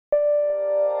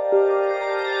Hi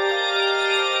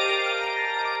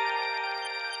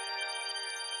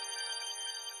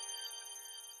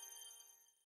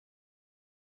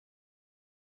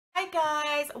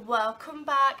guys, welcome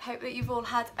back. Hope that you've all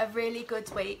had a really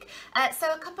good week.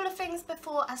 So a couple of things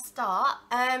before I start.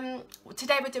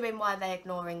 Today we're doing Why Are They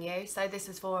Ignoring You? So this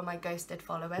is for all my ghosted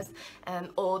followers,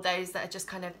 or those that are just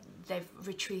kind of, they've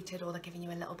retreated, or they're giving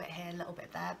you a little bit here, a little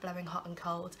bit there, blowing hot and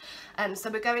cold. So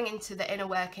we're going into the inner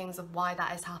workings of why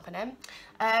that is happening.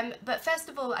 But first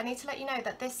of all, I need to let you know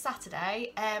that this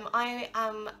Saturday I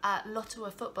am at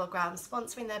Lovetarot football ground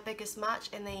sponsoring their biggest match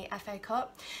in the FA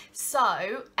Cup.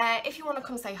 So if you want to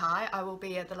come say hi, I will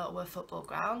be at the Lovetarot football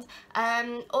ground.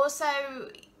 Also,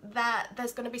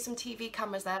 there's going to be some TV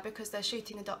cameras there because they're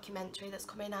shooting a documentary that's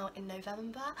coming out in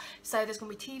November. So there's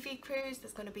going to be TV crews,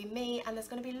 there's going to be me, and there's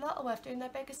going to be Lovetarot doing their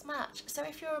biggest match. So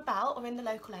if you're about or in the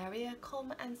local area,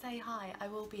 come and say hi. I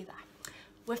will be there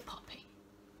with Poppy.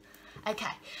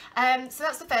 Okay, so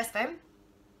that's the first thing.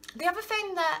 The other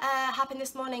thing that happened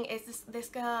this morning is this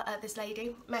girl, this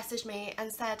lady, messaged me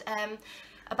and said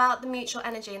about the mutual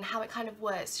energy and how it kind of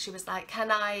works. She was like, can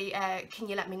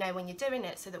you let me know when you're doing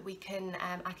it so that we can,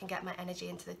 I can get my energy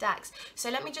into the decks.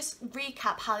 So let me just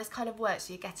recap how this kind of works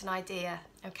so you get an idea,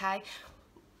 okay?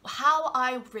 How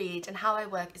I read and how I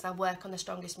work is I work on the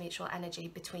strongest mutual energy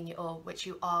between you all, which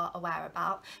you are aware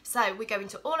about. So we go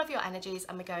into all of your energies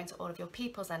and we go into all of your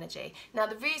people's energy. Now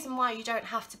the reason why you don't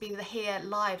have to be here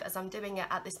live as I'm doing it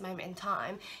at this moment in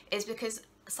time is because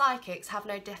psychics have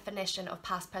no definition of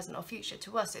past, present or future.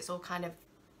 To us it's all kind of,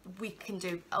 we can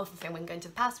do everything. We can go into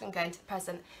the past, we can go into the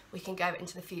present, we can go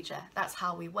into the future. That's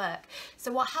how we work.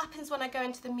 So what happens when I go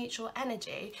into the mutual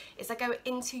energy is I go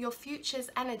into your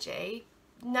future's energy,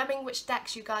 knowing which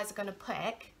decks you guys are going to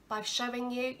pick by showing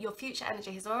you your future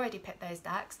energy has already picked those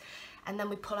decks, and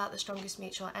then we pull out the strongest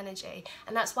mutual energy.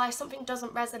 And that's why if something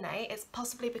doesn't resonate, it's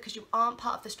possibly because you aren't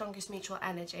part of the strongest mutual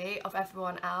energy of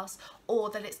everyone else,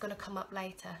 or that it's going to come up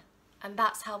later. And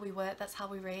that's how we work, that's how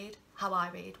we read, how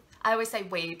I read. I always say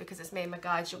we because it's me and my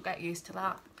guides, you'll get used to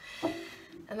that.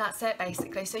 And that's it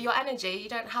basically. So your energy, you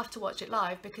don't have to watch it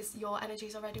live because your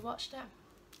energy's already watched it.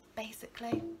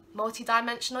 Basically,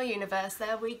 multi-dimensional universe,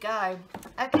 there we go.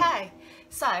 Okay,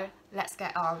 so let's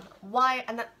get on. Why,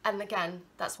 and again,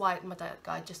 that's why my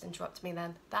guide just interrupted me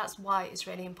then. That's why it's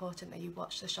really important that you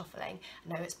watch the shuffling.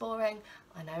 I know it's boring,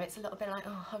 I know it's a little bit like,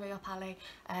 oh, hurry up Ali,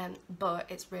 but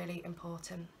it's really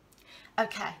important.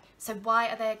 Okay, so why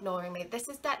are they ignoring me? This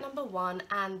is deck number 1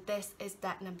 and this is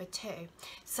deck number 2.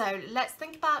 So let's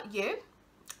think about you.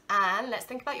 And let's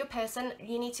think about your person.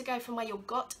 You need to go from where your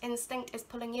gut instinct is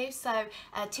pulling you. So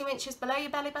 2 inches below your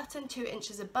belly button, 2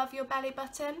 inches above your belly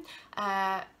button,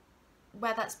 where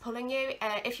that's pulling you.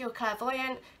 If you're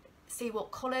clairvoyant, see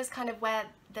what colours, kind of where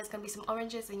there's going to be some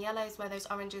oranges and yellows, where those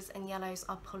oranges and yellows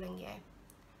are pulling you.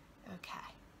 Okay,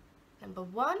 number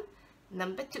 1,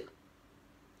 number 2.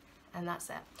 And that's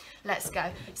it. Let's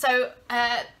go. So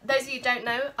those of you who don't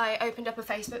know, I opened up a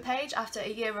Facebook page after a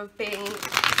year of being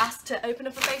asked to open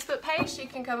up a Facebook page. So you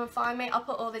can come and find me. I'll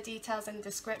put all the details in the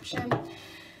description.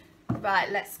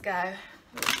 Right, let's go.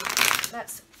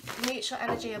 Let's mutual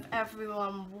energy of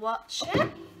everyone watching.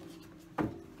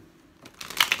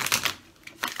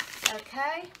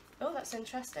 Okay. Oh, that's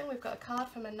interesting. We've got a card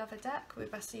from another deck. We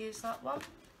best use that one.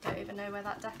 Don't even know where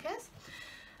that deck is.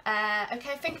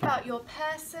 Okay, think about your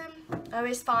person. I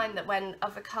always find that when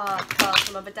other cards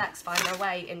from other decks find their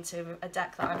way into a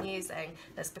deck that I'm using,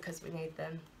 that's because we need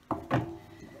them. Oh,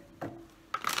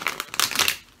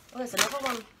 there's another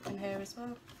one in here as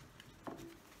well.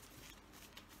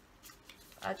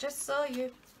 I just saw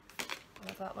you. I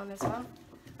love that one as well.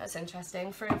 That's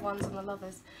interesting. 3 of Wands on the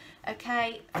Lovers.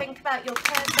 Okay, think about your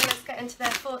person. Let's get into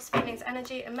their thoughts, feelings,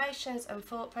 energy, emotions and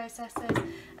thought processes.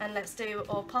 And let's do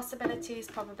all possibilities,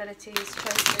 probabilities,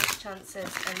 choices, chances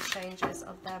and changes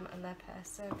of them and their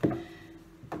person.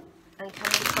 And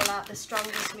can we pull out the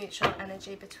strongest mutual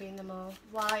energy between them all?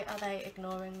 Why are they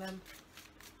ignoring them?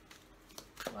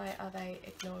 Why are they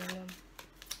ignoring them?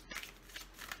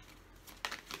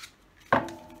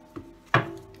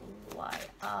 Why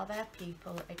are there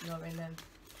people ignoring them?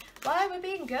 Why are we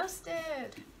being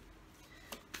ghosted?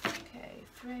 Okay,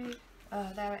 3. Oh,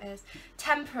 there it is.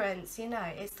 Temperance, you know,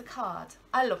 it's the card.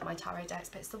 I love my tarot decks,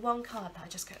 but it's the one card that I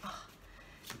just go, oh,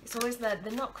 it's always the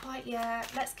not quite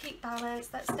yet. Let's keep balance.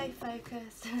 Let's stay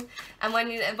focused. And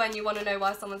when you want to know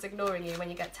why someone's ignoring you,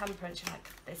 when you get temperance, you're like,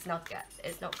 it's not yet.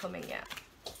 It's not coming yet.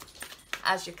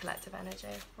 As your collective energy.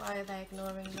 Why are they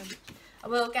ignoring them? I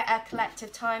will get a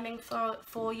collective timing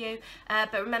for you,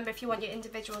 but remember, if you want your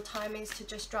individual timings, to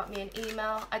just drop me an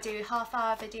email. I do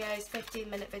half-hour videos,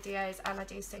 15-minute videos, and I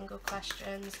do single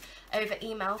questions over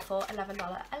email for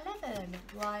 $11.11.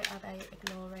 Why are they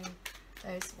ignoring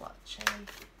those watching?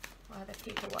 Why are the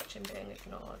people watching being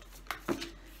ignored?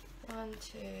 1,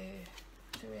 2,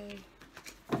 3.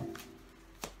 Do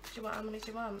you want, how many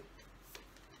do you want?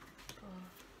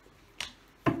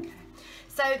 4. Okay.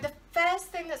 So the first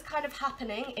thing that's kind of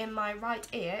happening in my right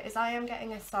ear is I am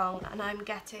getting a song, and I'm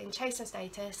getting Chase and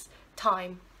Status,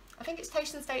 Time. I think it's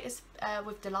Chase and Status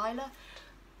with Delilah.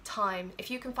 Time.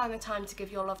 If you can find the time to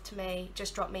give your love to me,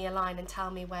 just drop me a line and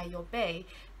tell me where you'll be.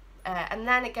 And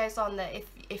then it goes on that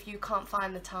if you can't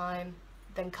find the time,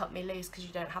 then cut me loose, because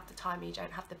you don't have the time, you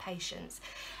don't have the patience.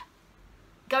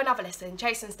 Go and have a listen.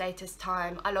 Chase and Status,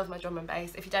 Time. I love my drum and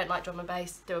bass. If you don't like drum and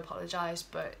bass, do apologise,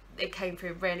 but it came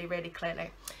through really, really clearly.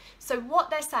 So what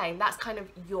they're saying, that's kind of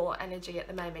your energy at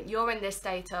the moment. You're in this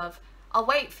state of, I'll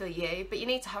wait for you, but you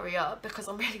need to hurry up because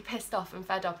I'm really pissed off and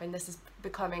fed up and this is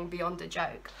becoming beyond a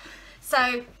joke.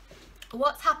 So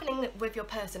what's happening with your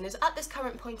person is, at this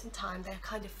current point in time, they're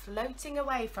kind of floating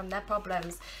away from their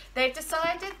problems. They've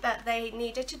decided that they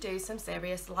needed to do some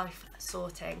serious life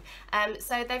sorting.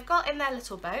 So they've got in their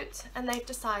little boat and they've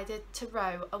decided to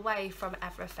row away from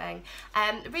everything.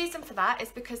 The reason for that is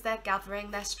because they're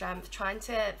gathering their strength, trying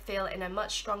to feel in a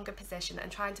much stronger position and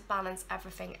trying to balance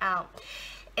everything out.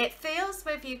 It feels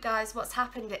with you guys, what's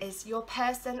happened is your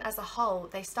person as a whole,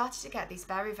 they started to get these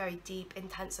very, very deep,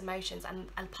 intense emotions,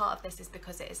 and part of this is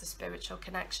because it is a spiritual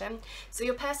connection. So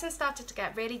your person started to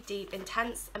get really deep,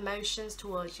 intense emotions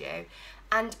towards you,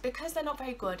 and because they're not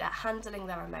very good at handling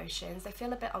their emotions, they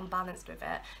feel a bit unbalanced with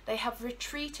it. They have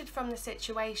retreated from the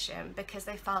situation because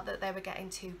they felt that they were getting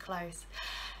too close.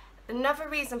 Another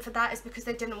reason for that is because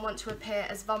they didn't want to appear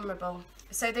as vulnerable.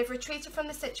 So they've retreated from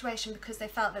the situation because they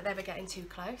felt that they were getting too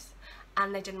close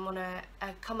and they didn't want to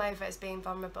come over as being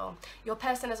vulnerable. Your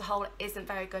person as a whole isn't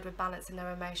very good with balancing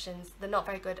their emotions. They're not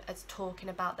very good at talking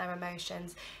about their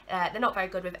emotions. They're not very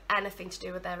good with anything to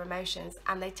do with their emotions,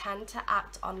 and they tend to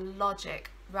act on logic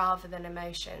rather than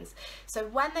emotions. So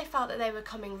when they felt that they were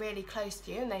coming really close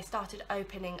to you and they started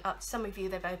opening up, some of you,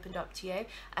 they've opened up to you,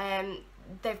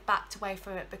 they've backed away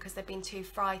from it because they've been too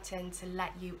frightened to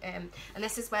let you in. And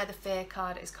this is where the fear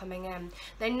card is coming in.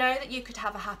 They know that you could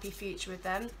have a happy future with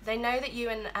them. They know that you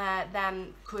and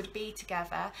them could be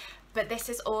together, but this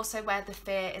is also where the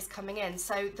fear is coming in.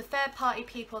 So the third party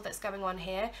people that's going on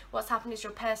here, what's happened is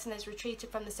your person has retreated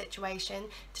from the situation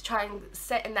to try and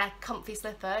sit in their comfy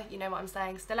slipper, you know what I'm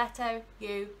saying, stiletto,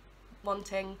 you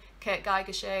wanting Kurt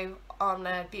Geiger shoe on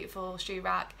a beautiful shoe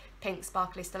rack, pink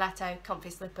sparkly stiletto, comfy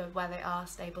slipper where they are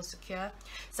stable, secure.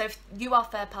 So if you are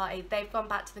third party, they've gone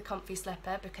back to the comfy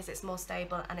slipper because it's more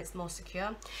stable and it's more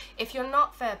secure. If you're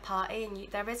not third party and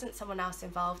there isn't someone else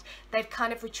involved, they've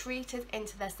kind of retreated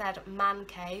into their said man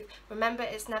cave. Remember,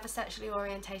 it's never sexually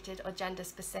orientated or gender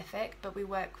specific, but we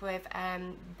work with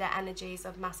the energies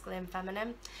of masculine,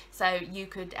 feminine. So you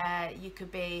could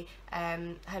be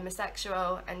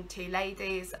homosexual and two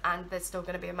ladies, and there's still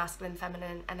going to be a masculine,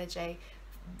 feminine energy,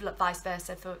 vice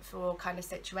versa for all kind of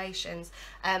situations,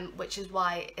 which is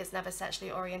why it's never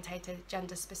sexually orientated,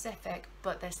 gender specific,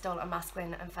 but there's still a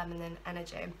masculine and feminine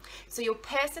energy. So your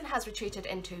person has retreated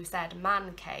into said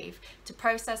man cave to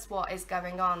process what is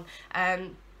going on.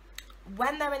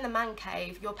 When they're in the man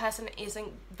cave, your person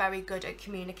isn't very good at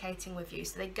communicating with you,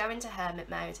 so they go into hermit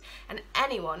mode. And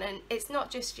anyone, and it's not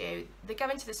just you, they go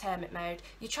into this hermit mode,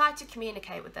 you try to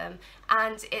communicate with them,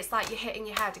 and it's like you're hitting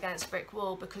your head against a brick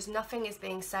wall because nothing is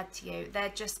being said to you. They're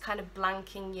just kind of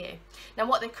blanking you. Now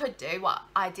what they could do, what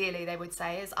ideally they would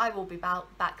say is, I will be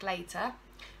back later,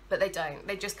 but they don't.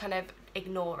 They just kind of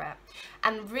ignore it.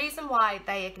 And the reason why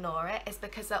they ignore it is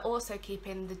because they're also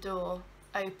keeping the door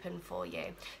open for you.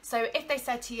 So if they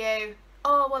said to you,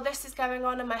 oh well, this is going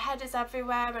on and my head is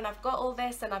everywhere and I've got all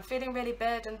this and I'm feeling really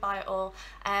burdened by it all,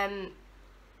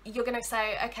 you're going to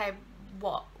say, okay,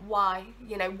 what, why,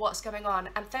 you know, what's going on?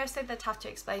 And firstly, they'd have to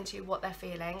explain to you what they're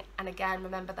feeling, and again,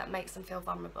 remember, that makes them feel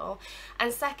vulnerable.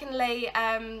 And secondly,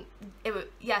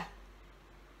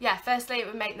 firstly, it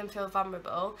would make them feel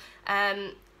vulnerable,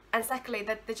 and secondly,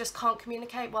 they just can't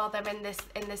communicate while they're in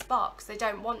this box. They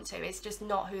don't want to. It's just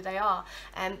not who they are,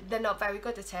 and they're not very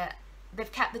good at it.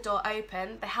 They've kept the door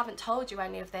open. They haven't told you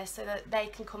any of this so that they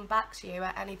can come back to you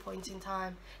at any point in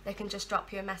time. They can just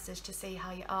drop you a message to see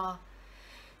how you are.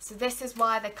 So this is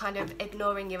why they're kind of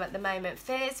ignoring you at the moment.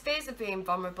 Fears of being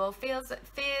vulnerable, fears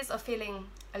of feeling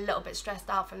a little bit stressed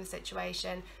out from the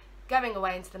situation, going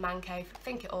away into the man cave,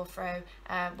 think it all through,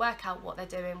 work out what they're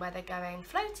doing, where they're going,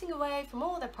 floating away from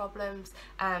all their problems,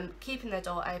 keeping their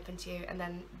door open to you, and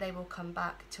then they will come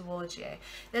back towards you.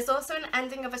 There's also an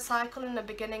ending of a cycle and the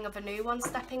beginning of a new one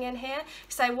stepping in here.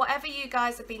 So whatever you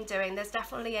guys have been doing, there's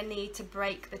definitely a need to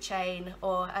break the chain,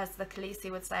 or as the Khaleesi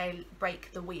would say,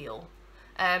 break the wheel.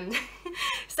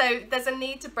 So there's a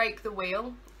need to break the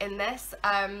wheel in this.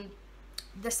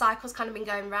 The cycle's kind of been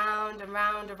going round and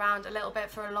round and round a little bit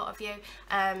for a lot of you.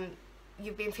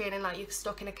 You've been feeling like you're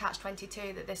stuck in a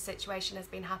catch-22, that this situation has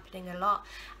been happening a lot,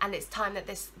 and it's time that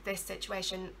this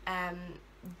situation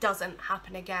doesn't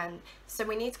happen again. So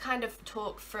we need to kind of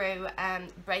talk through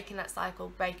breaking that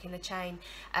cycle, breaking the chain.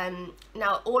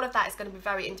 Now all of that is going to be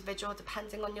very individual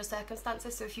depending on your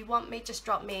circumstances, so if you want me, just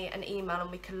drop me an email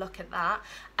and we can look at that.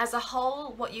 As a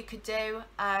whole, what you could do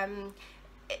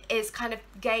is kind of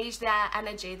gauge their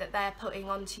energy that they're putting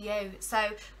onto you.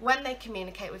 So when they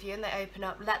communicate with you and they open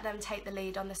up, let them take the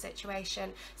lead on the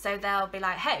situation. So they'll be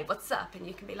like, hey, what's up? And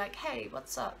you can be like, hey,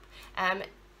 what's up?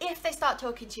 If they start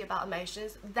talking to you about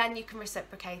emotions, then you can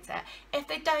reciprocate it. If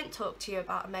they don't talk to you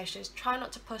about emotions, try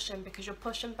not to push them, because you'll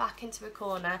push them back into a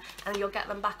corner and you'll get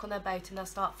them back on their boat and they'll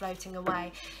start floating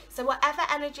away. So whatever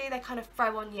energy they kind of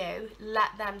throw on you,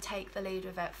 let them take the lead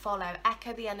with it. Follow,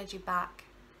 echo the energy back.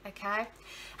 Okay,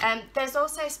 there's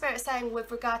also Spirit saying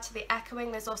with regard to the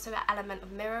echoing, there's also an element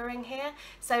of mirroring here.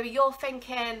 So you're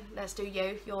thinking, let's do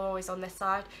you're always on this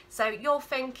side, so you're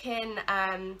thinking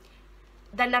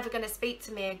they're never going to speak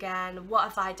to me again, what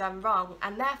have I done wrong?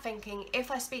 And they're thinking, if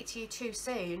I speak to you too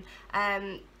soon,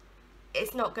 I'm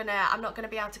not gonna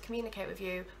be able to communicate with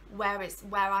you where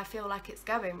I feel like it's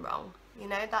going wrong. You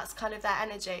know, that's kind of their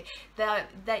energy.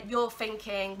 That you're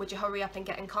thinking, would you hurry up and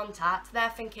get in contact? They're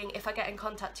thinking, if I get in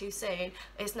contact too soon,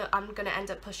 I'm going to end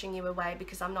up pushing you away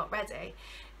because I'm not ready.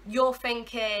 You're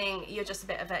thinking, you're just a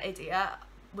bit of an idiot,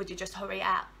 would you just hurry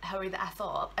the F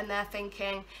up? And they're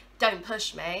thinking, don't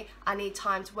push me, I need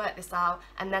time to work this out,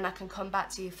 and then I can come back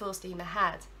to you full steam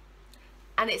ahead.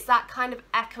 And it's that kind of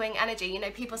echoing energy. You know,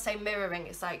 people say mirroring,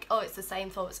 it's like, oh, it's the same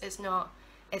thoughts. It's not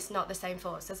the same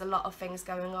thoughts. There's a lot of things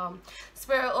going on.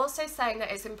 Spirit also saying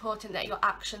that it's important that your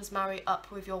actions marry up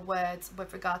with your words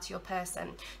with regard to your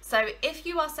person. So if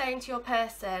you are saying to your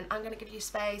person, I'm going to give you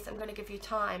space, I'm going to give you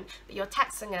time, but you're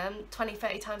texting them 20,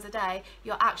 30 times a day,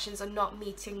 your actions are not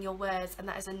meeting your words, and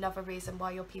that is another reason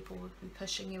why your people will be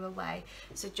pushing you away.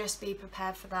 So just be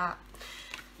prepared for that.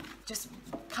 Just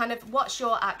kind of watch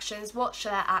your actions, watch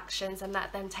their actions, and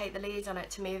let them take the lead on it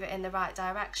to move it in the right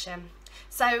direction.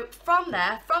 So from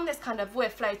this kind of we're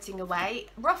floating away,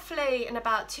 roughly in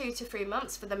about 2 to 3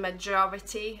 months for the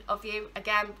majority of you.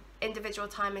 Again, individual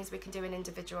timings we can do in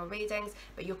individual readings,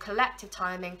 but your collective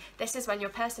timing, this is when your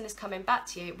person is coming back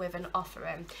to you with an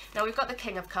offering. Now we've got the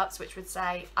King of Cups, which would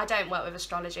say, I don't work with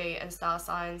astrology and star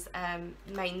signs,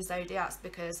 main zodiacs,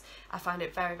 because I find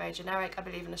it very, very generic. I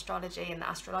believe in astrology and the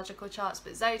astrological charts,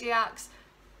 but zodiacs,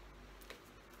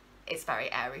 it's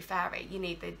very airy fairy. You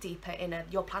need the deeper inner,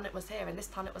 your planet was here and this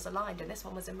planet was aligned and this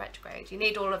one was in retrograde. You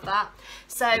need all of that.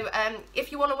 So if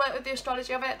you want to work with the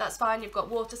astrology of it, that's fine. You've got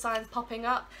water signs popping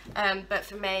up, but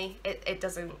for me it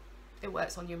doesn't, it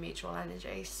works on your mutual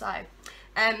energy. So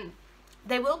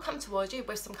they will come towards you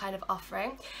with some kind of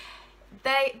offering.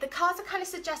 The cards are kind of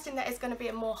suggesting that it's going to be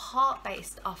a more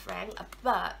heart-based offering,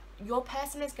 but your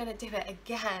person is going to do it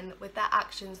again with their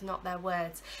actions, not their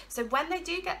words. So when they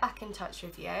do get back in touch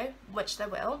with you, which they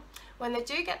will, when they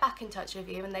do get back in touch with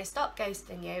you and they stop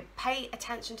ghosting you, pay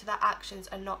attention to their actions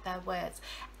and not their words.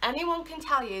 Anyone can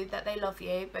tell you that they love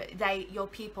you, but your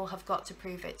people have got to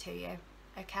prove it to you,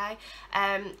 okay?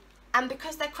 And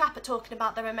because they're crap at talking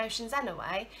about their emotions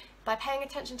anyway, by paying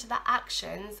attention to their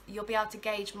actions, you'll be able to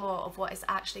gauge more of what is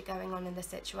actually going on in the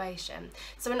situation.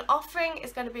 So an offering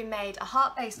is going to be made, a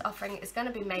heart-based offering is going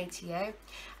to be made to you.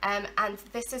 And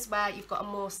this is where you've got a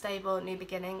more stable new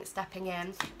beginning stepping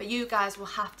in, but you guys will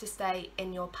have to stay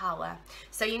in your power.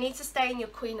 So you need to stay in your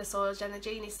Queen of Swords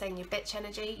energy, you need to stay in your bitch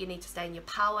energy, you need to stay in your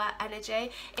power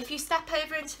energy. If you step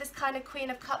over into this kind of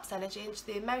Queen of Cups energy, into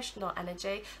the emotional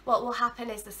energy, what will happen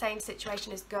is the same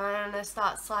situation is going to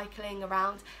start cycling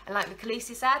around. And like the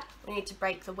Khaleesi said, we need to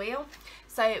break the wheel.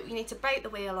 So you need to break the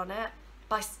wheel on it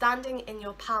by standing in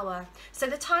your power. So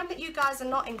the time that you guys are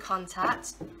not in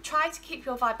contact, try to keep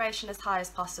your vibration as high as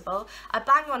possible. I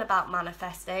bang on about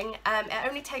manifesting. It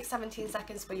only takes 17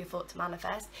 seconds for your thought to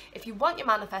manifest. If you want your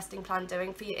manifesting plan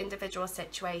doing for your individual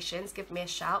situations, give me a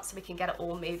shout so we can get it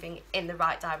all moving in the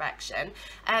right direction.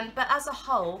 But as a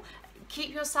whole,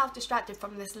 keep yourself distracted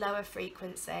from this lower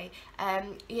frequency.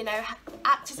 You know,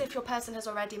 act as if your person has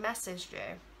already messaged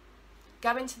you.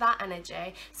 go into that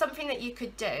energy. Something that you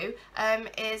could do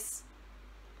is,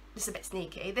 this is a bit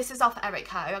sneaky, this is off Eric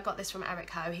Ho. I got this from Eric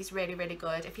Ho. He's really, really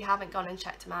good. If you haven't gone and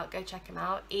checked him out, go check him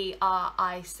out.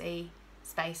 ERIC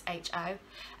space HO.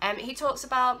 He talks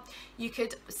about, you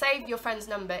could save your friend's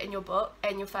number in your book,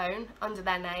 in your phone, under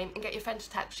their name, and get your friend to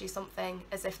text you something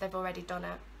as if they've already done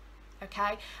it.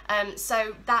 Okay,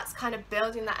 so that's kind of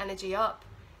building that energy up.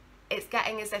 It's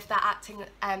getting as if they're acting,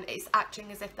 it's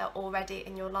acting as if they're already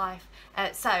in your life.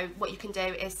 So what you can do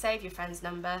is save your friend's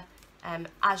number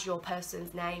as your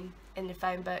person's name in your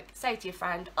phone book. Say to your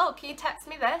friend, oh, can you text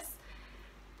me this?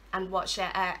 And watch it,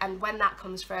 and when that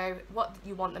comes through, what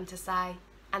you want them to say,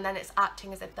 and then it's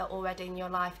acting as if they're already in your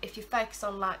life. If you focus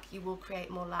on lack, you will create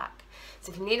more lack.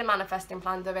 So if you need a manifesting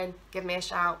plan doing, give me a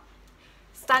shout.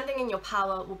 Standing in your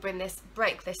power will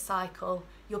break this cycle.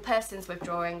 Your person's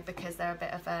withdrawing because they're a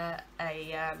bit of a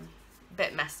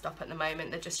bit messed up at the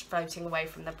moment. They're just floating away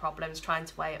from the problems, trying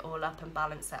to weigh it all up and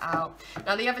balance it out.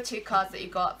 Now the other two cards that you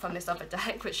got from this other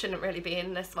deck, which shouldn't really be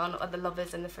in this one, are the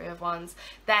Lovers and the Three of Wands.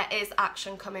 There is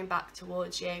action coming back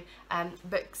towards you,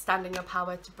 but stand in your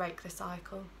power to break the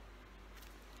cycle.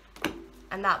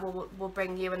 And that will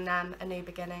bring you and them a new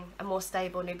beginning, a more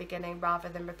stable new beginning, rather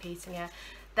than repeating it.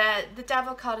 The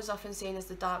Devil card is often seen as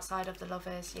the dark side of the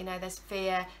Lovers. You know, there's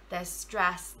fear, there's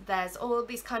stress, there's all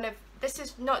these kind of, this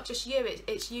is not just you,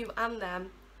 it's you and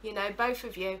them. You know, both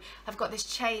of you have got this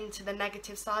chain to the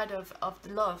negative side of the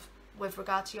love with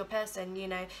regard to your person. You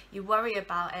know, you worry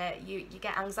about it, you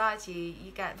get anxiety,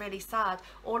 you get really sad.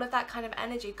 All of that kind of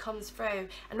energy comes through,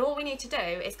 and all we need to do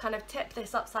is kind of tip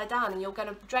this upside down, and you're going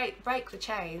to break the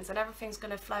chains, and everything's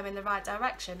going to flow in the right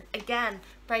direction. Again,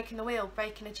 breaking the wheel,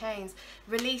 breaking the chains.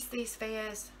 Release these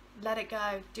fears, let it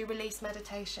go, do release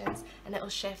meditations, and it will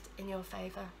shift in your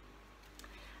favour.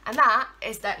 And that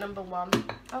is deck number 1.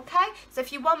 Okay, so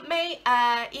if you want me,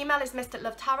 email is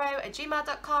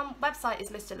mysticlovetarot@gmail.com, website is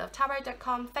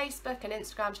mysticlovetarot.com, Facebook and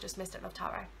Instagram is just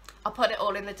mysticlovetarot. I'll put it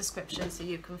all in the description so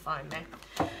you can find me.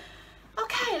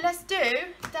 Okay, let's do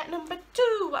deck number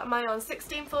 2. What am I on?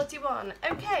 1641.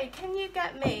 Okay, can you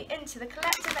get me into the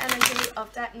collective energy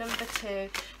of deck number 2?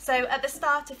 So at the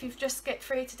start, if you've just skipped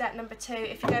through to deck number 2,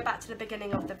 if you go back to the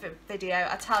beginning of the video,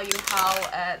 I tell you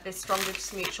how this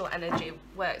strongest mutual energy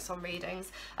works on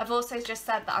readings. I've also just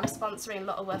said that I'm sponsoring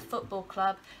Lutterworth Football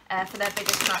Club for their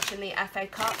biggest match in the FA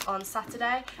Cup on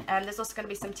Saturday. There's also going to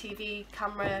be some TV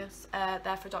cameras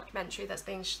there for a documentary that's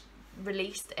being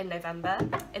released in November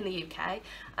in the UK,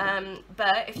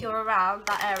 but if you're around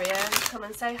that area, come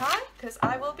and say hi, because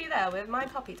I will be there with my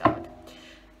puppy dog.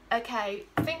 Okay,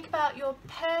 think about your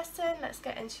person. Let's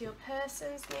get into your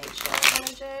person's mutual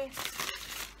energy.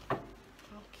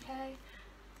 Okay,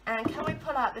 and can we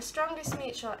pull out the strongest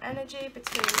mutual energy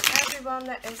between everyone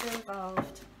that is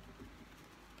involved?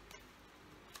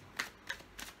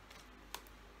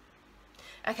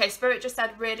 Okay, Spirit just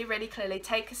said really, really clearly,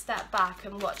 take a step back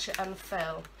and watch it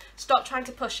unfurl. Stop trying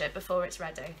to push it before it's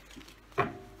ready.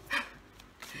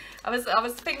 I was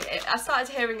thinking, I started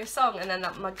hearing a song, and then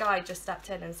my guide just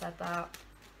stepped in and said that.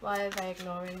 Why are they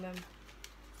ignoring them?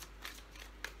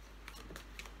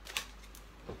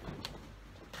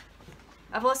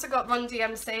 I've also got Run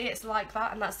DMC, it's like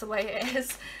that, and that's the way it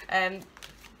is. The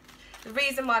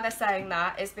reason why they're saying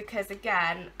that is because,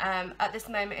 again, at this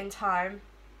moment in time,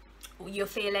 you're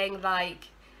feeling like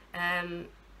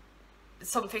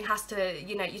something has to,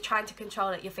 you know, you're trying to control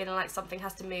it, you're feeling like something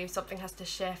has to move, something has to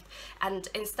shift, and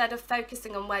instead of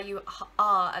focusing on where you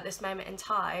are at this moment in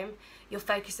time, you're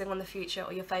focusing on the future,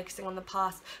 or you're focusing on the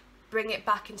past. Bring it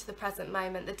back into the present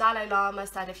moment. The Dalai Lama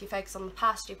said if you focus on the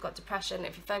past, you've got depression.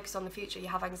 If you focus on the future, you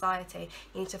have anxiety.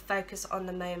 You need to focus on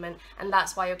the moment, and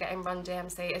that's why you're getting Run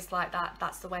DMC. It's like that.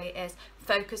 That's the way it is.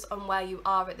 Focus on where you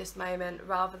are at this moment,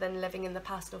 rather than living in the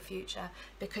past or future,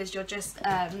 because you'll just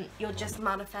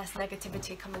manifest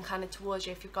negativity coming kind of towards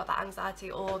you if you've got that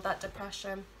anxiety or that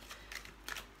depression.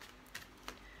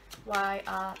 Why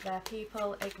are there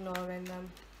people ignoring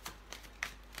them?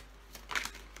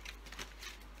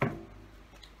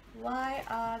 Why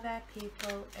are there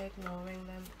people ignoring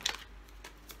them?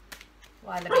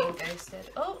 Why they're being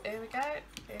ghosted? Oh, here we go.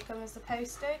 Here comes the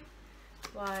postie.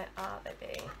 Why are they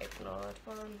being ignored?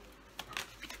 1,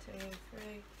 2,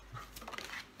 3,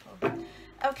 4.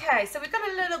 Okay, so we've got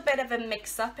a little bit of a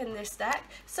mix-up in this deck.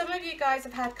 Some of you guys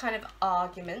have had kind of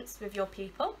arguments with your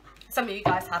people. Some of you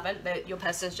guys haven't. Your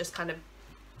person's just kind of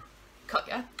cut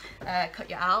you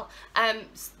out.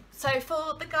 So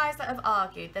for the guys that have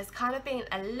argued, there's kind of been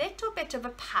a little bit of a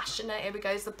passionate, here we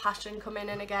go, the passion coming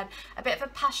in again, a bit of a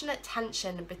passionate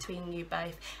tension between you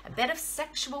both, a bit of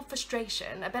sexual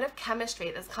frustration, a bit of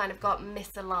chemistry that's kind of got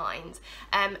misaligned,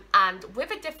 and with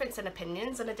a difference in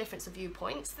opinions and a difference of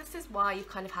viewpoints, this is why you've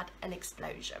kind of had an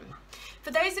explosion.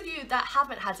 For those of you that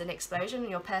haven't had an explosion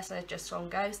and your person is just gone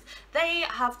ghost, they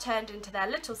have turned into their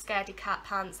little scaredy cat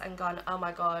pants and gone, oh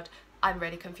my god, I'm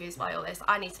really confused by all this.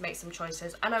 I need to make some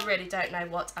choices and I really don't know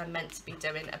what I'm meant to be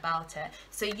doing about it.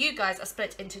 So you guys are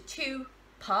split into two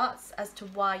parts as to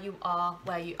why you are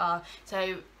where you are.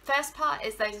 So first part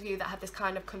is those of you that have this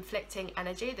kind of conflicting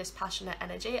energy, this passionate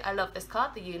energy. I love this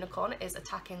card. The unicorn is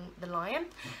attacking the lion.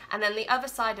 And then the other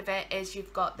side of it is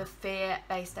you've got the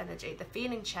fear-based energy, the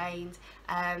feeling chained,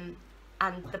 and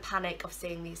the panic of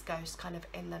seeing these ghosts kind of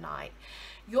in the night.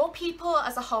 Your people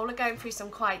as a whole are going through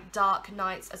some quite dark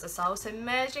nights as a soul, so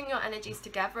merging your energies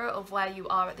together of where you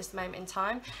are at this moment in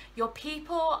time, your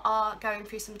people are going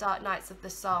through some dark nights of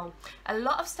the soul. A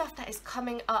lot of stuff that is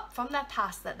coming up from their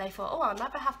past that they thought, oh, I'll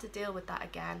never have to deal with that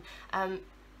again,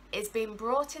 is being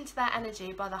brought into their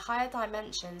energy by the higher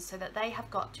dimensions so that they have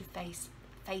got to face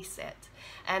it.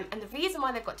 And the reason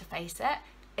why they've got to face it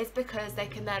is because they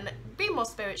can then be more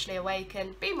spiritually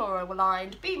awakened, be more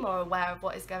aligned, be more aware of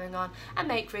what is going on, and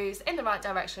make moves in the right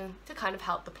direction to kind of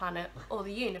help the planet or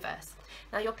the universe.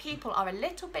 Now your people are a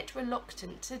little bit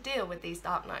reluctant to deal with these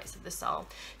dark nights of the soul.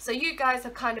 So you guys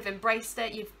have kind of embraced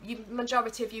it.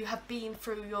 Majority of you have been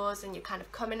through yours and you're kind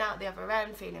of coming out the other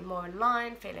end feeling more in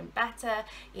line, feeling better,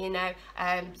 you know.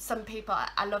 Some people,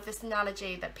 I love this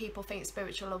analogy that people think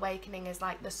spiritual awakening is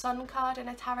like the sun card in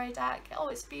a tarot deck. Oh,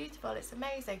 it's beautiful, it's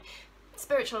amazing.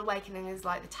 Spiritual awakening is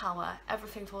like the tower.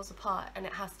 Everything falls apart and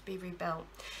it has to be rebuilt.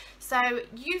 So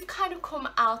you've kind of come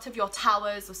out of your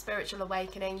towers of spiritual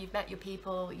awakening, you've met your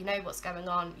people, you know what's going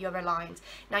on, you're aligned.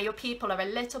 Now your people are a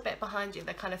little bit behind you,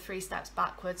 they're kind of 3 steps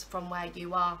backwards from where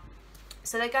you are.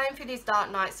 So they're going through these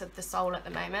dark nights of the soul at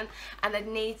the moment, and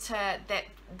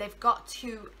they've got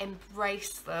to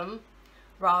embrace them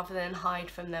rather than hide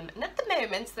from them, and at the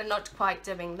moment they're not quite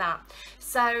doing that.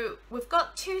 So we've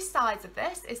got two sides of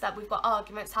this, is that we've got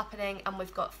arguments happening and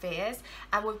we've got fears,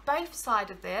 and with both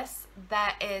sides of this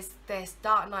there is this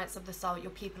dark nights of the soul.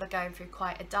 Your people are going through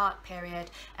quite a dark period,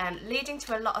 leading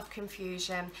to a lot of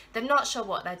confusion. They're not sure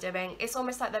what they're doing. It's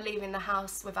almost like they're leaving the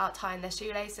house without tying their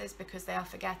shoelaces because they are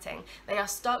forgetting. They are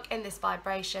stuck in this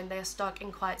vibration, they are stuck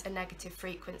in quite a negative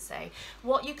frequency.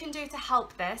 What you can do to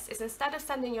help this is, instead of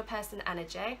sending your person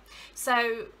energy,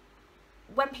 so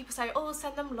when people say, oh,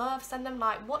 send them love, send them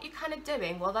light, what you're kind of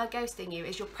doing while they're ghosting you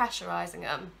is you're pressurizing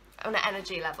them on an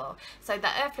energy level. So the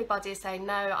earthly body is saying,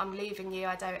 no, I'm leaving you,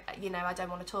 I don't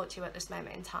want to talk to you at this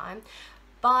moment in time.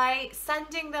 By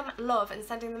sending them love and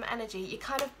sending them energy, you're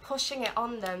kind of pushing it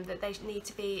on them that they need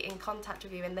to be in contact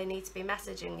with you and they need to be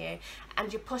messaging you,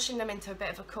 and you're pushing them into a bit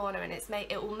of a corner, and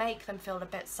it will make them feel a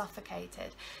bit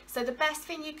suffocated. So the best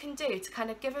thing you can do to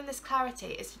kind of give them this clarity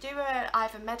is to do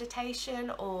either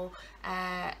meditation or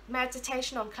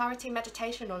meditation on clarity,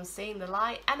 meditation on seeing the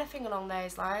light, anything along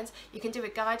those lines. You can do a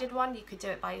guided one, you could do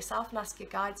it by yourself and ask your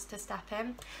guides to step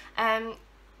in.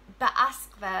 But ask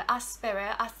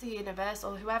spirit, ask the universe,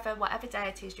 or whatever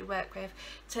deities you work with,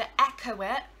 to echo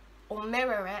it or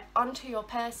mirror it onto your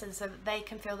person so that they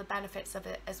can feel the benefits of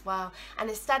it as well. And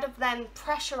instead of then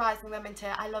pressurizing them into,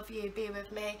 I love you, be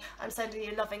with me, I'm sending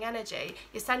you loving energy,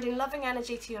 you're sending loving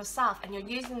energy to yourself, and you're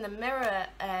using the mirror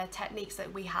techniques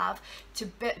that we have to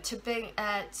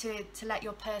let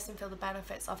your person feel the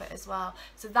benefits of it as well.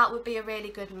 So that would be a really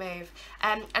good move.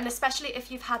 And especially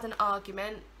if you've had an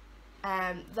argument,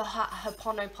 the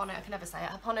Ho'oponopono, I can never say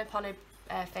it, Ho'oponopono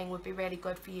thing would be really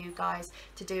good for you guys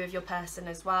to do with your person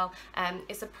as well.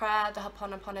 It's a prayer, the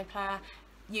Ho'oponopono prayer.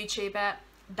 YouTube it.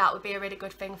 That would be a really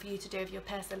good thing for you to do with your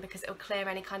person, because it will clear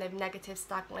any kind of negative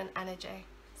stagnant energy,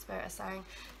 spirit is saying.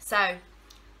 So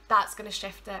that's going to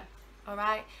shift it. All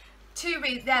right, two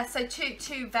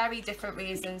very different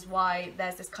reasons why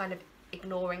there's this kind of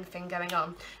ignoring thing going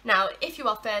on. Now if you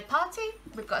are third party,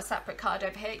 we've got a separate card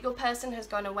over here. Your person has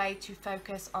gone away to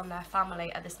focus on their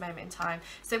family at this moment in time.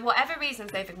 So whatever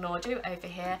reasons they've ignored you over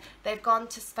here, they've gone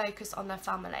to focus on their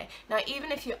family. Now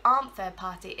even if you aren't third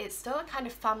party, it's still a kind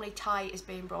of family tie is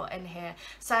being brought in here.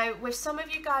 So with some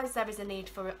of you guys, there is a need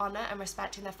for honour and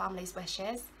respecting their family's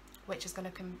wishes, which is going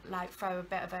to like throw a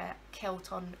bit of a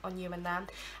kilt on you and them.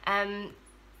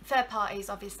 Third parties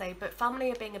obviously, but family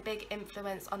are being a big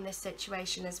influence on this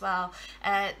situation as well.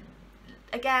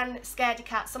 Again, scaredy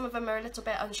cat, some of them are a little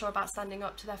bit unsure about standing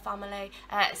up to their family.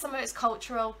 Some of it's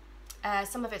cultural,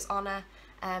 some of it's honour,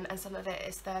 and some of it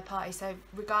is third party. So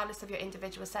regardless of your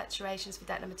individual situations for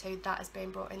deck number 2, that is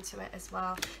being brought into it as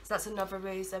well. So that's another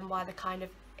reason why they're kind of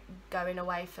going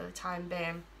away for the time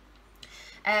being.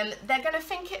 They're going to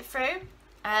think it through.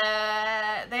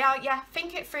 They are, yeah,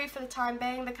 think it through for the time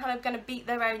being. They're kind of going to beat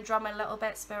their own drum a little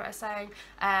bit, Spirit are saying,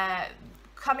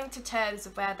 coming to terms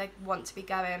of where they want to be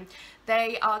going.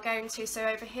 They are going to, so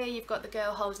over here you've got the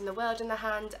girl holding the world in the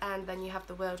hand, and then you have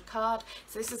the world card.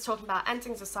 So this is talking about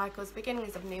endings of cycles,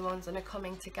 beginnings of new ones, and a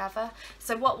coming together.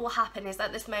 So what will happen is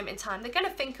at this moment in time, they're going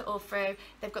to think it all through.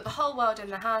 They've got the whole world in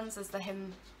their hands, as the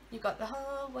hymn, you've got the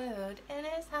whole world in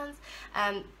his hands.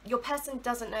 Your person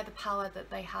doesn't know the power that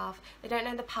they have. They don't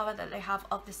know the power that they have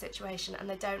of the situation, and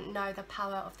they don't know the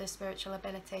power of their spiritual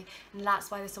ability. And that's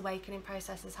why this awakening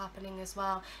process is happening as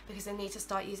well, because they need to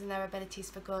start using their abilities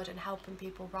for good and helping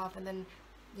people rather than,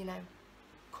 you know,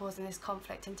 causing this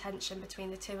conflict and tension between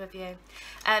the two of you.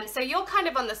 So you're kind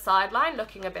of on the sideline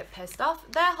looking a bit pissed off.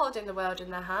 They're holding the world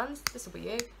in their hands. This will be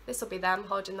you. This will be them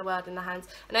holding the world in their hands.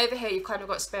 And over here you've kind of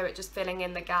got Spirit just filling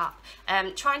in the gap,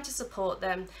 trying to support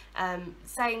them,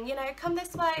 saying, you know, come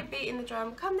this way, beating the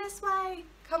drum, come this way,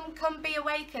 come be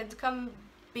awakened, come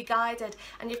be guided.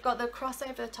 And you've got the cross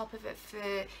over the top of it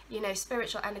for, you know,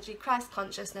 spiritual energy, Christ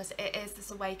consciousness. It is this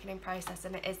awakening process,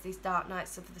 and it is these dark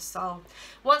nights of the soul.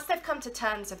 Once they've come to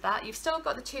terms of that, you've still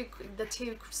got the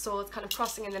two swords kind of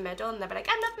crossing in the middle, and they'll be like,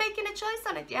 I'm not making a choice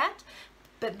on it yet.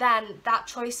 But then that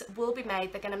choice will be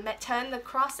made. They're going to turn the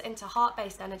cross into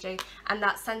heart-based energy, and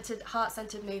that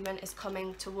heart-centered movement is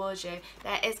coming towards you.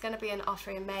 There is going to be an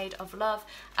offering made of love.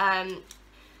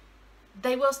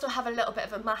 They will still have a little bit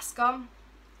of a mask on.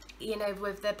 You know,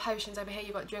 with the potions over here,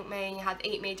 you got drink me and you had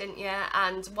eat me, didn't you?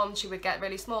 And one she would get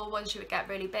really small, one she would get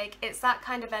really big. It's that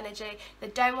kind of energy. They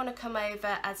don't want to come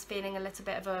over as feeling a little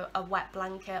bit of a wet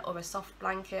blanket or a soft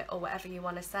blanket or whatever you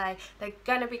want to say. They're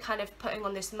going to be kind of putting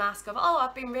on this mask of, oh,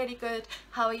 I've been really good,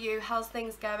 how are you, how's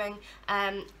things going?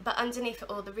 But underneath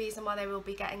it all, the reason why they will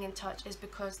be getting in touch is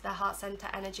because their heart center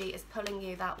energy is pulling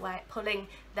you that way, pulling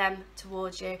them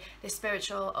towards you. This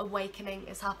spiritual awakening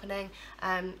is happening.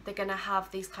 They're going to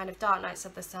have these kind of dark nights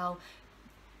of the soul,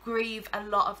 grieve a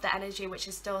lot of the energy which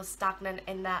is still stagnant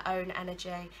in their own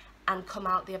energy, and come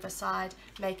out the other side,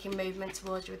 making movement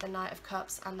towards you with the Knight of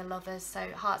Cups and the Lovers. So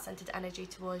heart-centered energy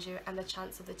towards you, and the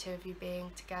chance of the two of you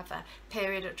being together.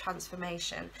 Period of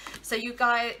transformation. So you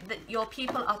guys, your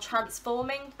people are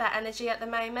transforming their energy at the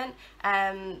moment.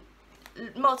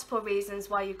 Multiple reasons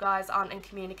why you guys aren't in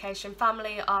communication: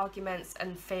 family, arguments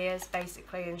and fears,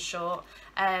 basically, in short.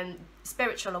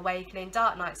 Spiritual awakening,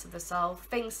 dark nights of the soul,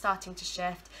 things starting to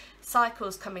shift,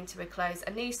 cycles coming to a close,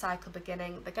 a new cycle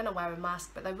beginning. They're going to wear a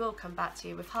mask, but they will come back to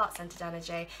you with heart-centered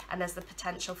energy, and there's the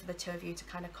potential for the two of you to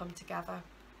kind of come together.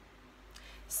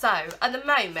 So at the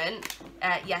moment,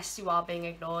 yes, you are being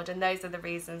ignored, and those are the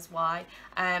reasons why,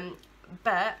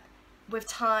 but with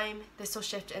time this will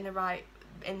shift in the right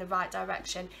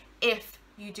direction if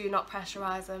you do not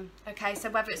pressurize them. Okay, so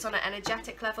whether it's on an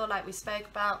energetic level like we spoke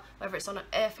about, whether it's on an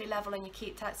earthly level and you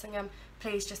keep texting them,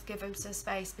 please just give them some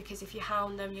space, because if you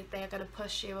hound them, they're going to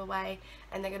push you away,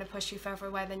 and they're going to push you further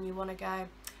away than you want to go.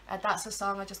 That's a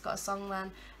song. I just got a song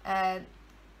then.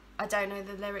 I don't know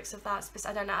the lyrics of that,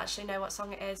 I don't actually know what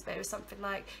song it is, but it was something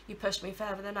like, you pushed me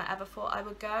further than I ever thought I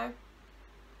would go.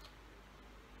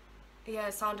 Yeah,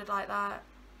 it sounded like that.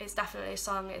 It's definitely a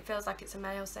song. It feels like it's a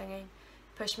male singing.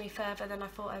 Push me further than I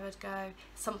thought I would go.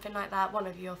 Something like that. One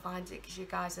of you will find it, because you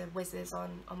guys are whizzes on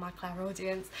my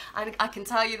clairaudience. And I can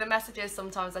tell you the messages.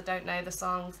 Sometimes I don't know the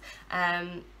songs.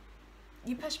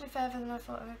 You pushed me further than I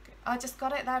thought I would go. I just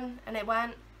got it then, and it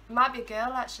went. It might be a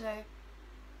girl, actually.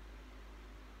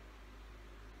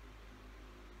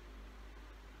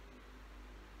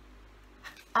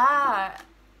 No,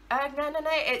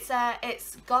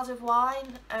 it's God of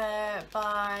Wine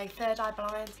by Third Eye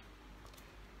Blind.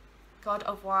 God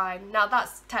of Wine. Now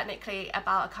that's technically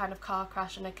about a kind of car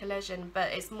crash and a collision,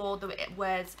 but it's more the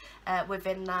words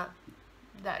within that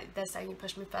they're saying, you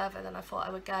pushed me further than I thought I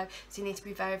would go. So you need to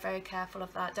be very, very careful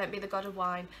of that. Don't be the God of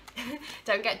Wine.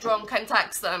 Don't get drunk and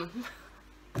text them.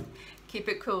 Keep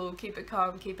it cool, keep it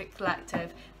calm, keep it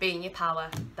collective. Be in your power.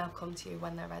 They'll come to you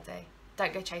when they're ready.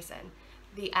 Don't go chasing.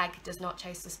 The egg does not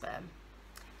chase the sperm.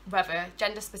 Whether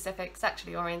gender specific,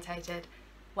 sexually orientated,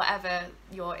 whatever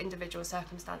your individual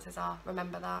circumstances are,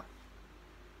 remember that.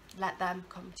 Let them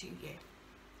come to you.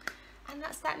 And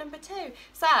that's step number 2.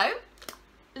 So,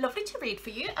 lovely to read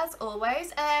for you as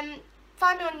always.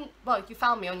 Find me on, well, you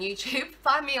found me on YouTube.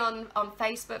 Find me on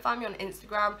Facebook. Find me on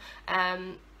Instagram.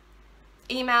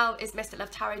 Email is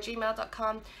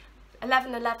mysticlovetarot@gmail.com.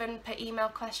 $11.11 per email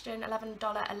question, $11.11,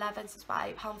 so it's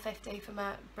about £8.50 for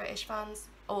my British fans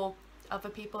or other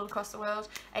people across the world.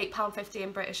 £8.50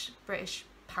 in British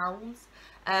pounds,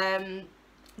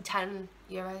 €10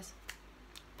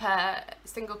 per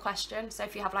single question. So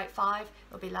if you have like 5,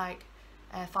 it'll be like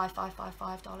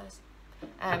 $5.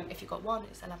 If you've got 1,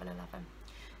 it's $11.11.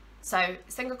 So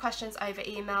single questions over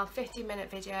email, 15-minute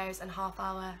videos and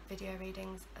half-hour video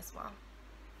readings as well.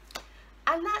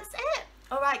 And that's it.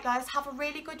 Alright guys, have a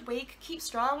really good week. Keep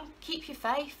strong, keep your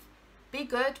faith, be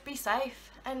good, be safe,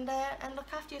 and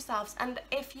look after yourselves. And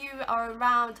if you are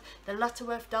around the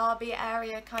Lutterworth Derby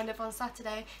area kind of on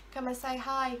Saturday, come and say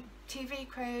hi. TV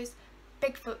crews,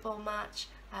 big football match,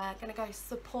 gonna go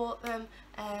support them,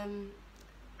 and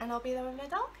I'll be there with my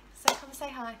dog, so come and say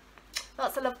hi.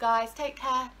 Lots of love guys, take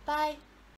care, bye.